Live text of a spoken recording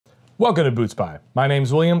Welcome to BootSpy. My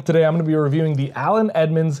name's William. Today I'm going to be reviewing the Allen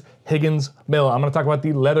Edmonds Higgins Mill. I'm going to talk about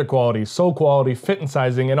the leather quality, sole quality, fit and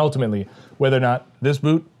sizing, and ultimately whether or not this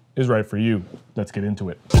boot is right for you. Let's get into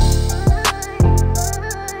it.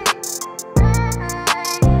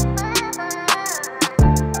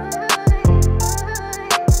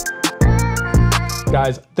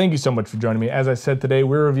 Guys, thank you so much for joining me. As I said, today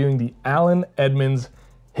we're reviewing the Allen Edmonds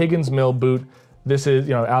Higgins Mill boot. This is,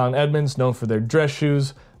 Allen Edmonds, known for their dress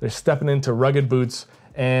shoes. They're stepping into rugged boots.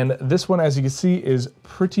 And this one, as you can see, is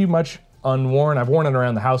pretty much unworn. I've worn it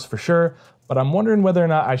around the house for sure, but I'm wondering whether or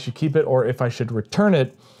not I should keep it or if I should return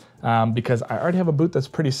it because I already have a boot that's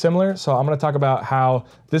pretty similar. So I'm gonna talk about how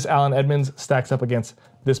this Allen Edmonds stacks up against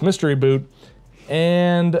this mystery boot.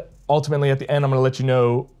 And ultimately at the end, I'm gonna let you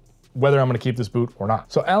know whether I'm gonna keep this boot or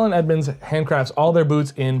not. So Allen Edmonds handcrafts all their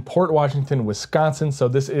boots in Port Washington, Wisconsin. So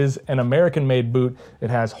this is an American-made boot. It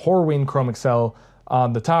has Horween Chrome Excel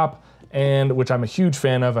on the top, and which I'm a huge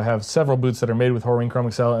fan of. I have several boots that are made with Horween Chrome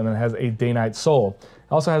Excel, and then it has a day-night sole.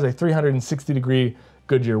 It also has a 360-degree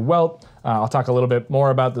Goodyear welt. I'll talk a little bit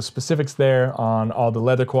more about the specifics there on all the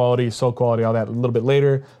leather quality, sole quality, all that a little bit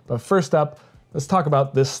later. But first up, let's talk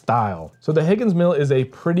about this style. So the Higgins Mill is a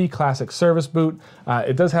pretty classic service boot.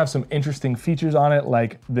 It does have some interesting features on it,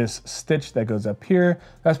 like this stitch that goes up here.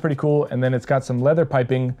 That's pretty cool. And then it's got some leather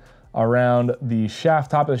piping around the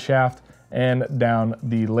shaft, top of the shaft, and down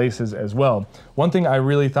the laces as well. One thing I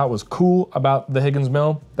really thought was cool about the Higgins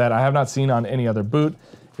Mill that I have not seen on any other boot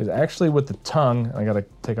is actually with the tongue. I gotta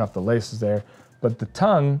take off the laces there, but the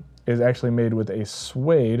tongue is actually made with a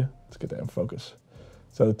suede. Let's get that in focus.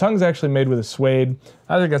 So the tongue's actually made with a suede.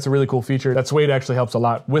 I think that's a really cool feature. That suede actually helps a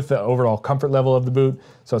lot with the overall comfort level of the boot.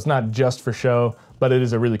 So it's not just for show, but it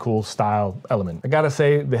is a really cool style element. I gotta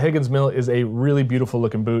say, the Higgins Mill is a really beautiful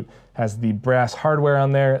looking boot. Has the brass hardware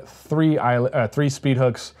on there, three speed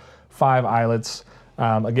hooks, 5 eyelets.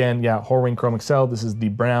 Again, yeah, Horween Chrome Excel. This is the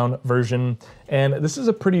brown version. And this is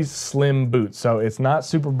a pretty slim boot. So it's not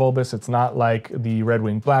super bulbous. It's not like the Red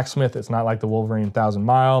Wing Blacksmith. It's not like the Wolverine 1000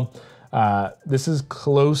 Mile. This is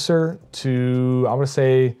closer to, I want to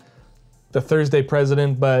say, the Thursday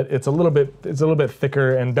President, but it's a little bit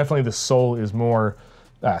thicker, and definitely the sole is more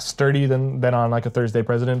sturdy than on like a Thursday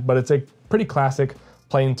President. But it's a pretty classic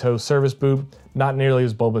plain toe service boot, not nearly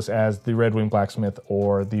as bulbous as the Red Wing Blacksmith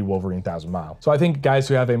or the Wolverine 1000 Mile. So I think guys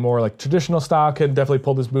who have a more like traditional style could definitely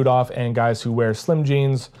pull this boot off, and guys who wear slim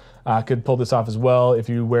jeans could pull this off as well. If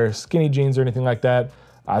you wear skinny jeans or anything like that,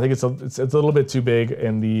 I think it's a little bit too big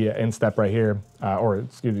in the instep right here, or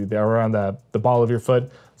excuse me, around the ball of your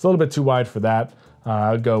foot. It's a little bit too wide for that.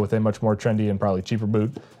 I'd go with a much more trendy and probably cheaper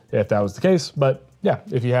boot if that was the case. But yeah,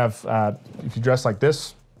 if you dress like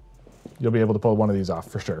this, you'll be able to pull one of these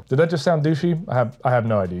off for sure. Did that just sound douchey? I have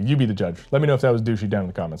no idea. You be the judge. Let me know if that was douchey down in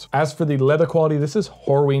the comments. As for the leather quality, this is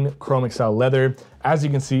Horween Chrome Excel leather. As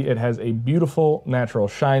you can see, it has a beautiful natural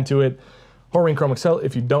shine to it. Horween Chrome Excel,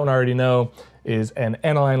 if you don't already know, is an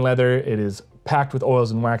aniline leather. It is packed with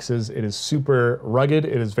oils and waxes. It is super rugged.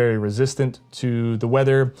 It is very resistant to the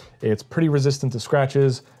weather. It's pretty resistant to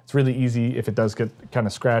scratches. It's really easy if it does get kind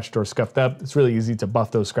of scratched or scuffed up. It's really easy to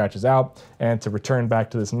buff those scratches out and to return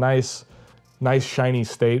back to this nice shiny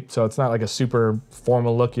state. So it's not like a super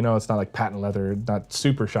formal look, it's not like patent leather, not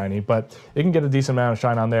super shiny, but it can get a decent amount of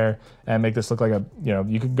shine on there and make this look like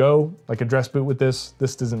you could go like a dress boot with this.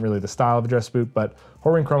 This isn't really the style of a dress boot, but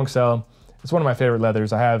Horween Chrome Excel, it's one of my favorite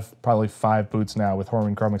leathers. I have probably 5 boots now with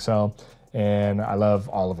Horween Chrome Excel, and I love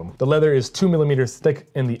all of them. The leather is 2 millimeters thick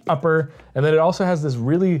in the upper, and then it also has this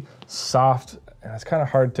really soft, and it's kind of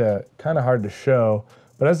hard to show,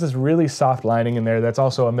 but it has this really soft lining in there that's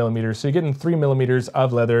also a millimeter. So you're getting 3 millimeters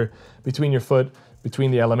of leather between your foot, between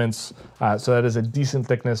the elements. So that is a decent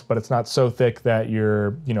thickness, but it's not so thick that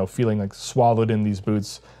you're feeling like swallowed in these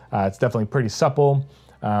boots. It's definitely pretty supple.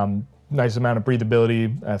 Nice amount of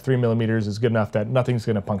breathability. 3 millimeters is good enough that nothing's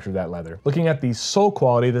gonna puncture that leather. Looking at the sole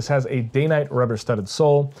quality, this has a day-night rubber studded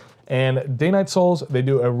sole. And day-night soles, they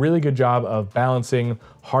do a really good job of balancing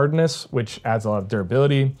hardness, which adds a lot of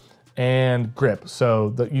durability, and grip.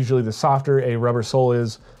 So usually the softer a rubber sole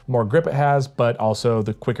is, the more grip it has, but also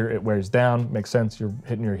the quicker it wears down. Makes sense, you're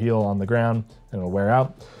hitting your heel on the ground and it'll wear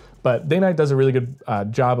out. But Day-Night does a really good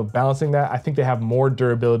job of balancing that. I think they have more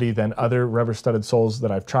durability than other rubber studded soles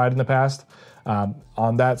that I've tried in the past.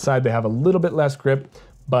 On that side, they have a little bit less grip,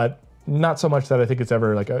 but not so much that I think it's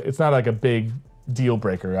ever it's not like a big deal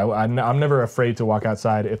breaker. I'm never afraid to walk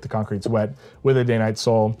outside if the concrete's wet with a Day-Night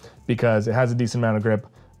sole because it has a decent amount of grip.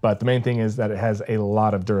 But the main thing is that it has a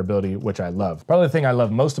lot of durability, which I love. Probably the thing I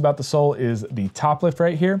love most about the sole is the top lift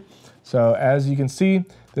right here. So as you can see,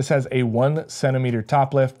 This has a 1 centimeter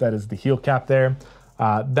top lift. That is the heel cap there.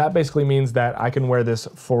 That basically means that I can wear this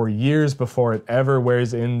for years before it ever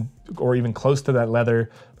wears in or even close to that leather.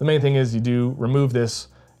 The main thing is you do remove this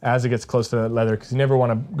as it gets close to that leather, because you never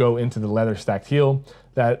want to go into the leather stacked heel.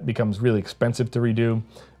 That becomes really expensive to redo.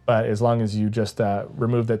 But as long as you just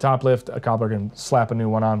remove the top lift, a cobbler can slap a new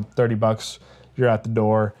one on, 30 bucks, you're out the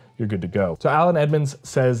door, you're good to go. So Allen Edmonds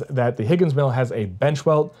says that the Higgins Mill has a bench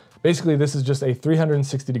welt. Basically, this is just a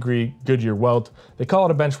 360-degree Goodyear welt. They call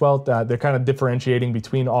it a bench welt. They're kind of differentiating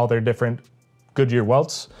between all their different Goodyear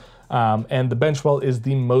welts. And the bench welt is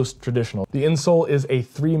the most traditional. The insole is a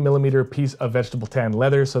 3 millimeter piece of vegetable tan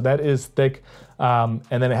leather, so that is thick. And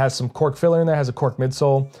then it has some cork filler in there, has a cork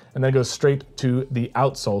midsole, and then it goes straight to the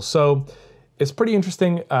outsole. So it's pretty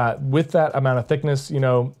interesting with that amount of thickness. You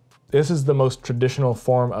know, this is the most traditional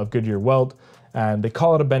form of Goodyear welt, and they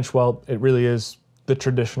call it a bench welt. It really is the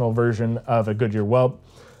traditional version of a Goodyear welt.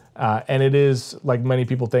 And it is, like many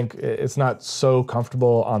people think, it's not so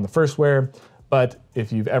comfortable on the first wear, but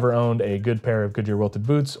if you've ever owned a good pair of Goodyear welted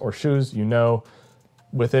boots or shoes, you know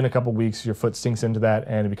within a couple weeks your foot sinks into that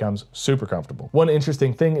and it becomes super comfortable. One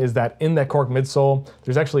interesting thing is that in that cork midsole,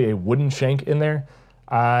 there's actually a wooden shank in there.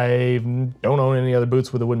 I don't own any other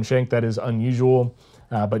boots with a wooden shank. That is unusual,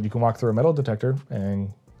 but you can walk through a metal detector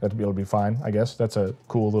and that'll be fine, I guess. That's a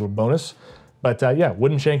cool little bonus. But yeah,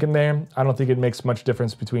 wooden shank in there. I don't think it makes much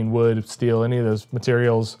difference between wood, steel, any of those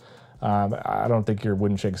materials. I don't think your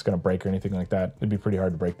wooden shank is going to break or anything like that. It'd be pretty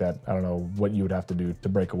hard to break that. I don't know what you would have to do to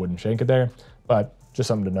break a wooden shank in there, but just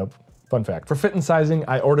something to note. Fun fact. For fit and sizing,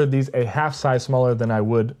 I ordered these a half size smaller than I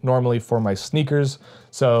would normally for my sneakers.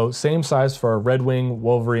 So same size for a Red Wing,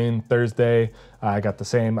 Wolverine, Thursday. I got the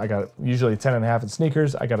same. I got usually 10.5 in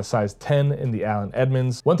sneakers. I got a size 10 in the Allen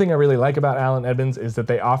Edmonds. One thing I really like about Allen Edmonds is that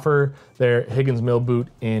they offer their Higgins Mill boot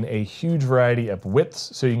in a huge variety of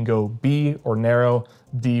widths. So you can go B or narrow,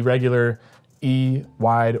 D regular, E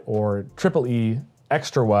wide, or triple E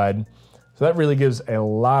extra wide. So that really gives a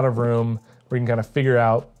lot of room where you can kind of figure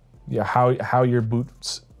out how your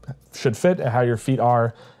boots should fit and how your feet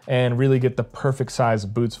are, and really get the perfect size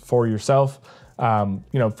of boots for yourself. You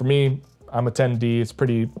know, for me, I'm a 10D. It's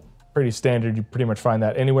pretty standard. You pretty much find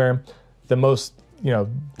that anywhere. The most, you know,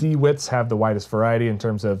 D widths have the widest variety in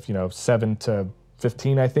terms of, you know, 7 to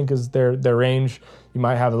 15, I think is their range. You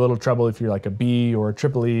might have a little trouble if you're like a B or a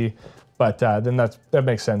triple E, but then that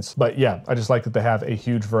makes sense. But yeah, I just like that they have a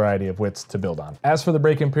huge variety of widths to build on. As for the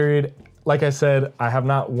break-in period, like I said, I have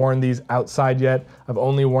not worn these outside yet. I've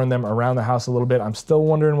only worn them around the house a little bit. I'm still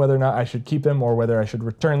wondering whether or not I should keep them or whether I should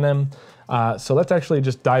return them. So let's actually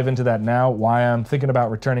just dive into that now, why I'm thinking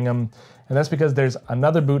about returning them. And that's because there's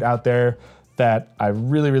another boot out there that I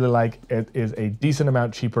really like. It is a decent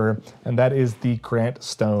amount cheaper, and that is the Grant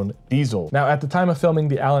Stone Diesel. Now, at the time of filming,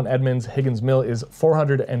 the Allen Edmonds Higgins Mill is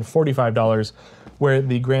 $445, where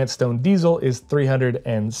the Grant Stone Diesel is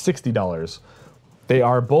 $360. They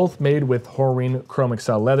are both made with Horween Chrome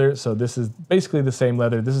Excel leather, so this is basically the same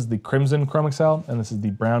leather. This is the crimson Chrome Excel, and this is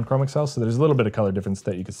the brown Chrome Excel, so there's a little bit of color difference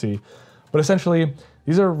that you can see. But essentially,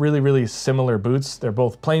 these are really similar boots. They're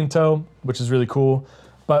both plain toe, which is really cool.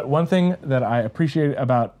 But one thing that I appreciate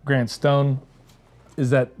about Grant Stone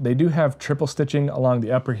is that they do have triple stitching along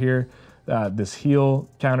the upper here. This heel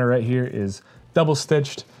counter right here is double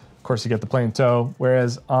stitched. Of course, you get the plain toe,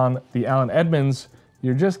 whereas on the Allen Edmonds,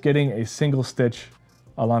 you're just getting a single stitch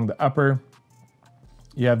along the upper.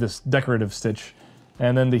 You have this decorative stitch,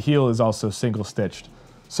 and then the heel is also single stitched.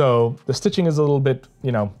 So the stitching is a little bit,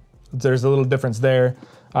 you know, there's a little difference there.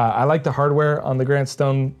 I like the hardware on the Grant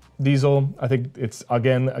Stone Diesel. I think it's,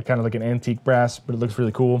 again, kind of like an antique brass, but it looks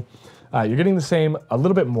really cool. You're getting the same, a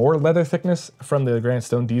little bit more leather thickness from the Grant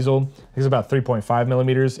Stone Diesel. It's about 3.5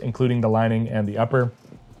 millimeters, including the lining and the upper.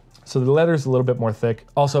 So the leather is a little bit more thick.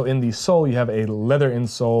 Also in the sole, you have a leather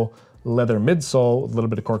insole, leather midsole, a little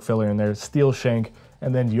bit of cork filler in there, steel shank,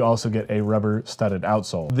 and then you also get a rubber studded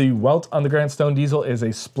outsole. The welt on the Grant Stone Diesel is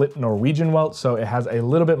a split Norwegian welt, so it has a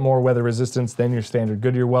little bit more weather resistance than your standard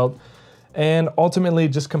Goodyear welt. And ultimately,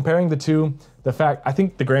 just comparing the two, I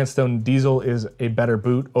think the Grant Stone Diesel is a better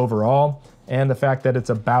boot overall, and the fact that it's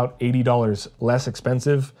about $80 less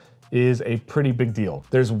expensive is a pretty big deal.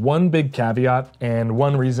 There's one big caveat, and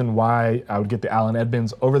one reason why I would get the Allen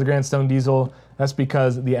Edmonds over the Grant Stone Diesel. That's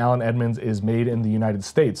because the Allen Edmonds is made in the United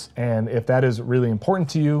States. And if that is really important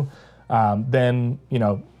to you, then, you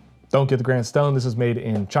know, don't get the Grant Stone. This is made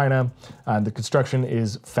in China. The construction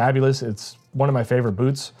is fabulous. It's one of my favorite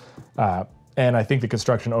boots. And I think the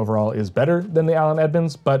construction overall is better than the Allen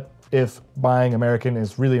Edmonds. But if buying American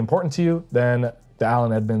is really important to you, then the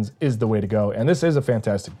Allen Edmonds is the way to go, and this is a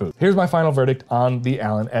fantastic boot. Here's my final verdict on the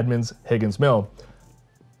Allen Edmonds Higgins Mill.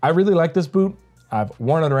 I really like this boot. I've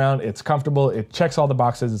worn it around, it's comfortable, it checks all the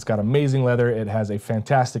boxes, it's got amazing leather, it has a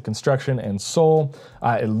fantastic construction and sole,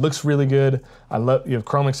 it looks really good. I love, you have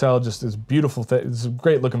Chrome Excel, just this beautiful thing. It's a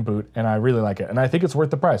great looking boot, and I really like it. And I think it's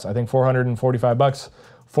worth the price. I think 445 bucks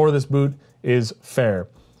for this boot is fair,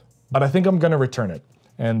 but I think I'm gonna return it.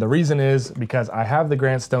 And the reason is because I have the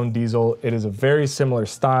Grant Stone Diesel. It is a very similar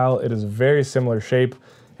style, it is a very similar shape.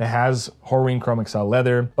 It has Horween Chrome Excel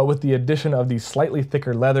leather, but with the addition of the slightly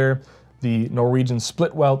thicker leather, the Norwegian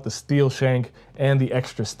split welt, the steel shank, and the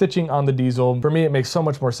extra stitching on the Diesel, for me it makes so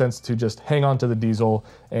much more sense to just hang on to the Diesel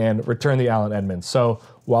and return the Allen Edmonds. So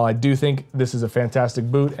while I do think this is a fantastic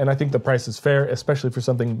boot, and I think the price is fair, especially for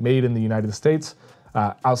something made in the United States,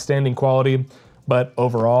 outstanding quality, but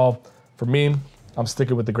overall, for me, I'm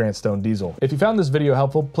sticking with the Grant Stone Diesel. If you found this video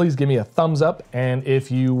helpful, please give me a thumbs up, and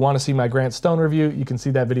if you want to see my Grant Stone review, you can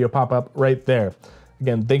see that video pop up right there.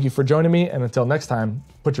 Again, thank you for joining me, and until next time,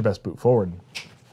 put your best boot forward.